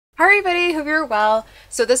Hi everybody, hope you're well.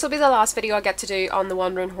 So this will be the last video I get to do on the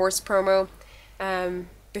Wandering Horse promo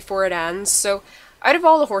before it ends. So out of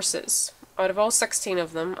all the horses, out of all 16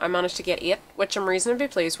 of them, I managed to get 8, which I'm reasonably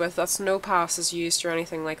pleased with. That's no passes used or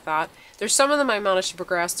anything like that. There's some of them I managed to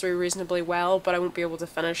progress through reasonably well, but I won't be able to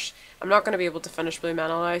finish. I'm not going to be able to finish Blue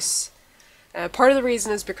Menelaus. Part of the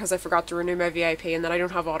reason is because I forgot to renew my VIP and that I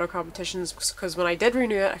don't have auto competitions, because when I did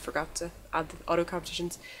renew it, I forgot to add the auto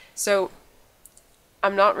competitions. So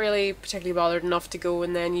I'm not really particularly bothered enough to go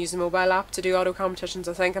and then use the mobile app to do auto competitions.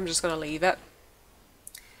 I think I'm just going to leave it.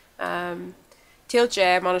 Tail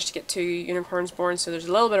J, I managed to get 2 unicorns born, so there's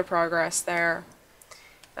a little bit of progress there.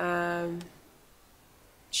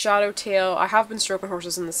 Shadow Tail, I have been stroking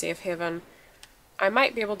horses in the safe haven. I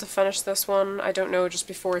might be able to finish this one, I don't know, just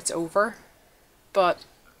before it's over. But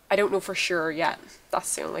I don't know for sure yet.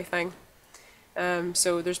 That's the only thing.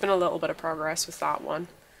 So there's been a little bit of progress with that one.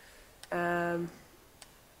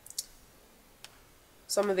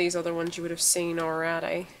 Some of these other ones you would have seen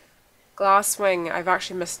already. Glasswing, I've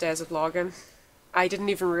actually missed days of login. I didn't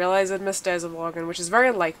even realise I'd missed days of login, which is very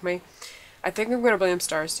unlike me. I think I'm going to blame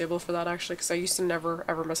Star Stable for that actually, because I used to never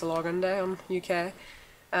ever miss a login day on UK.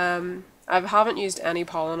 I haven't used any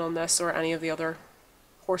pollen on this or any of the other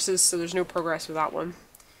horses, so there's no progress with that one.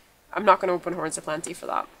 I'm not going to open Horns of Plenty for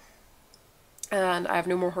that. And I have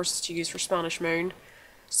no more horses to use for Spanish Moon.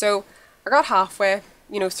 So I got halfway,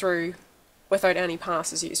 through without any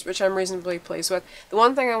passes used, which I'm reasonably pleased with. The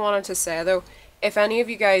one thing I wanted to say though, if any of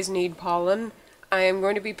you guys need pollen, I am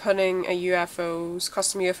going to be putting a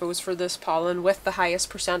custom UFOs for this pollen with the highest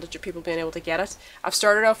percentage of people being able to get it. I've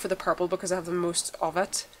started off with the purple because I have the most of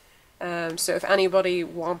it. So if anybody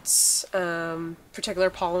wants particular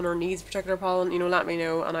pollen or needs particular pollen, let me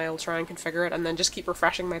know and I'll try and configure it, and then just keep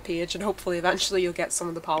refreshing my page and hopefully eventually you'll get some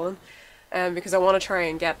of the pollen. Because I want to try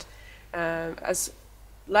and get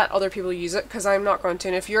let other people use it, because I'm not going to.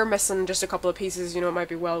 And if you're missing just a couple of pieces, it might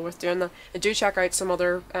be well worth doing that. And do check out some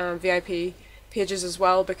other VIP pages as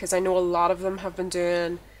well, because I know a lot of them have been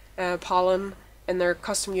doing pollen in their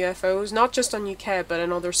custom UFOs, not just on UK but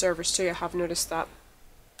in other servers too. I have noticed that.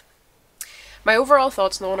 My overall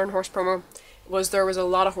thoughts on the Wandering Horse promo was there was a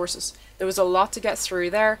lot of horses. There was a lot to get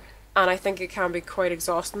through there, and I think it can be quite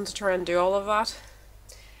exhausting to try and do all of that.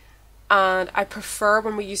 And I prefer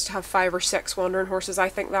when we used to have 5 or 6 wandering horses. I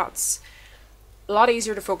think that's a lot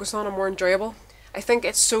easier to focus on and more enjoyable. I think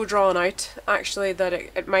it's so drawn out, actually, that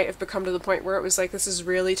it might have become to the point where it was like, this is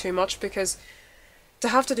really too much, because to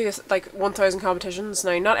have to do like 1,000 competitions,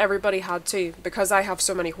 now not everybody had to, because I have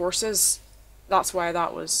so many horses, that's why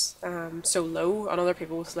that was so low, and other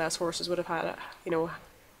people with less horses would have had,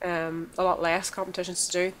 a lot less competitions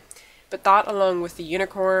to do. But that, along with the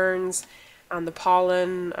unicorns, and the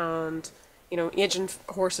pollen, and aging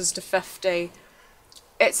horses to 50,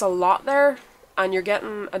 it's a lot there, and you're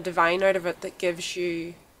getting a divine out of it that gives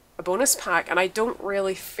you a bonus pack, and I don't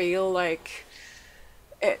really feel like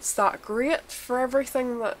it's that great for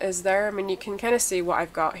everything that is there. I mean, you can kind of see what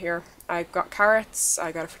I've got here. I've got carrots,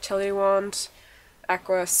 I got a fertility wand,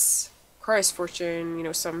 Equus, Cry's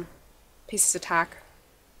Fortune, some pieces of tack,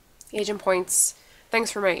 agent points,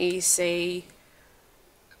 things for my EC,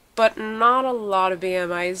 but not a lot of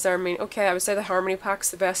BMIs there. I mean, okay, I would say the Harmony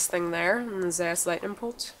Pack's the best thing there, and the Zeus Lightning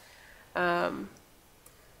Bolt. But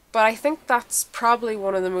I think that's probably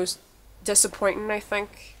one of the most disappointing,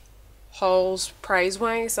 hauls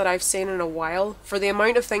prize-wise that I've seen in a while, for the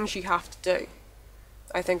amount of things you have to do.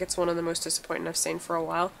 I think it's one of the most disappointing I've seen for a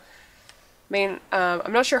while. I mean,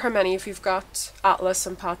 I'm not sure how many if you've got Atlas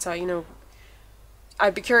and Ptah,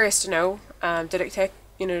 I'd be curious to know, did it take,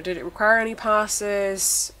 did it require any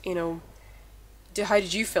passes, how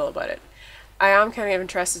did you feel about it? I am kind of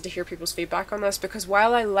interested to hear people's feedback on this, because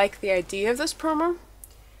while I like the idea of this promo,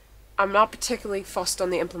 I'm not particularly fussed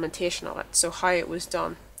on the implementation of it, so how it was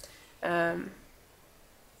done. I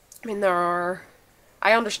mean, I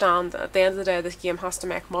understand that at the end of the day this game has to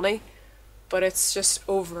make money, but it's just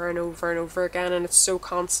over and over and over again, and it's so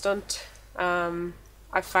constant.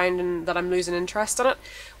 I find that I'm losing interest in it,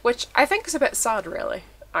 which I think is a bit sad, really,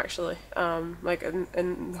 actually, like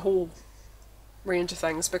in the whole range of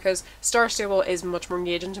things, because Star Stable is much more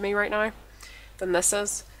engaging to me right now than this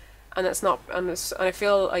is, and it's not, and I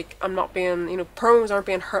feel like I'm not being, promos aren't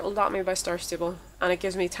being hurtled at me by Star Stable, and it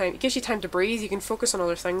gives me time, it gives you time to breathe, you can focus on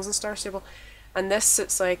other things in Star Stable, and this,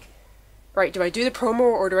 it's like, right, do I do the promo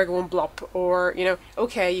or do I go and blop, or,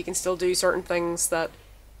 okay, you can still do certain things that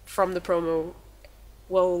from the promo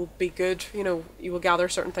will be good, you will gather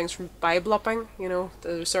certain things from by blopping,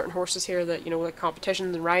 there's certain horses here that, like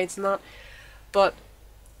competitions and rides and that, but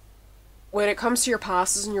when it comes to your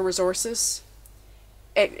passes and your resources,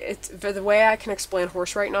 the way I can explain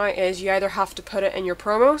horse right now is you either have to put it in your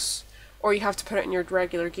promos, or you have to put it in your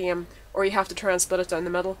regular game, or you have to try and split it down the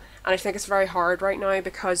middle. And I think it's very hard right now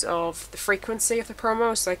because of the frequency of the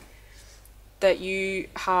promos, like that you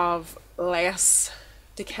have less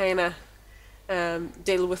to kind of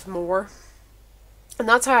deal with more. And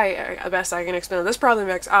that's how the best I can explain it. This probably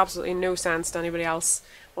makes absolutely no sense to anybody else,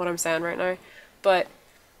 what I'm saying right now. But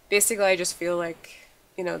basically I just feel like,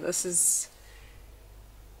 you know, this is...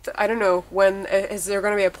 I don't know, when is there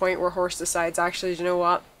going to be a point where horse decides, actually, you know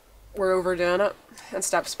what, we're overdoing it, and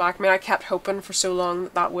steps back? I mean, I kept hoping for so long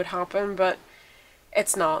that that would happen, but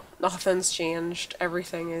it's not. Nothing's changed.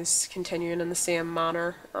 Everything is continuing in the same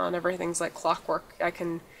manner, and everything's like clockwork. I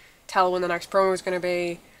can tell when the next promo is going to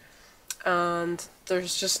be, and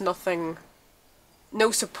there's just nothing, no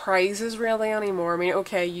surprises really anymore. I mean,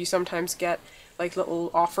 okay, you sometimes get like little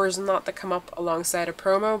offers and that come up alongside a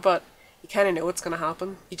promo, but you kind of know what's going to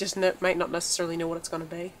happen. You just might not necessarily know what it's going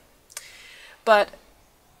to be. But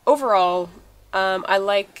overall, I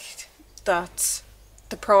liked that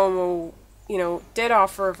the promo, you know, did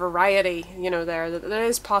offer a variety, you know, that it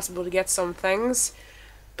is possible to get some things,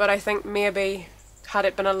 but I think maybe had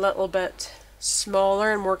it been a little bit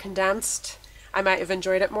smaller and more condensed, I might have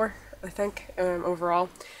enjoyed it more, I think, overall.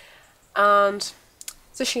 And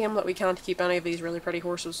it's a shame that we can't keep any of these really pretty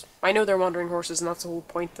horses. I know they're wandering horses and that's the whole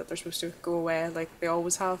point, that they're supposed to go away like they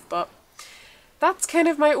always have, but that's kind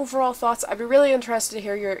of my overall thoughts. I'd be really interested to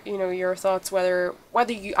hear your thoughts, whether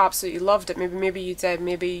you absolutely loved it, maybe you did,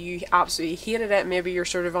 maybe you absolutely hated it, maybe you're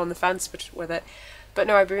sort of on the fence with it. But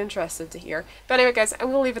no, I'd be interested to hear. But anyway guys, I'm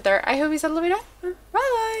going to leave it there. I hope you had a lovely day.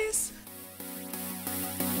 Bye!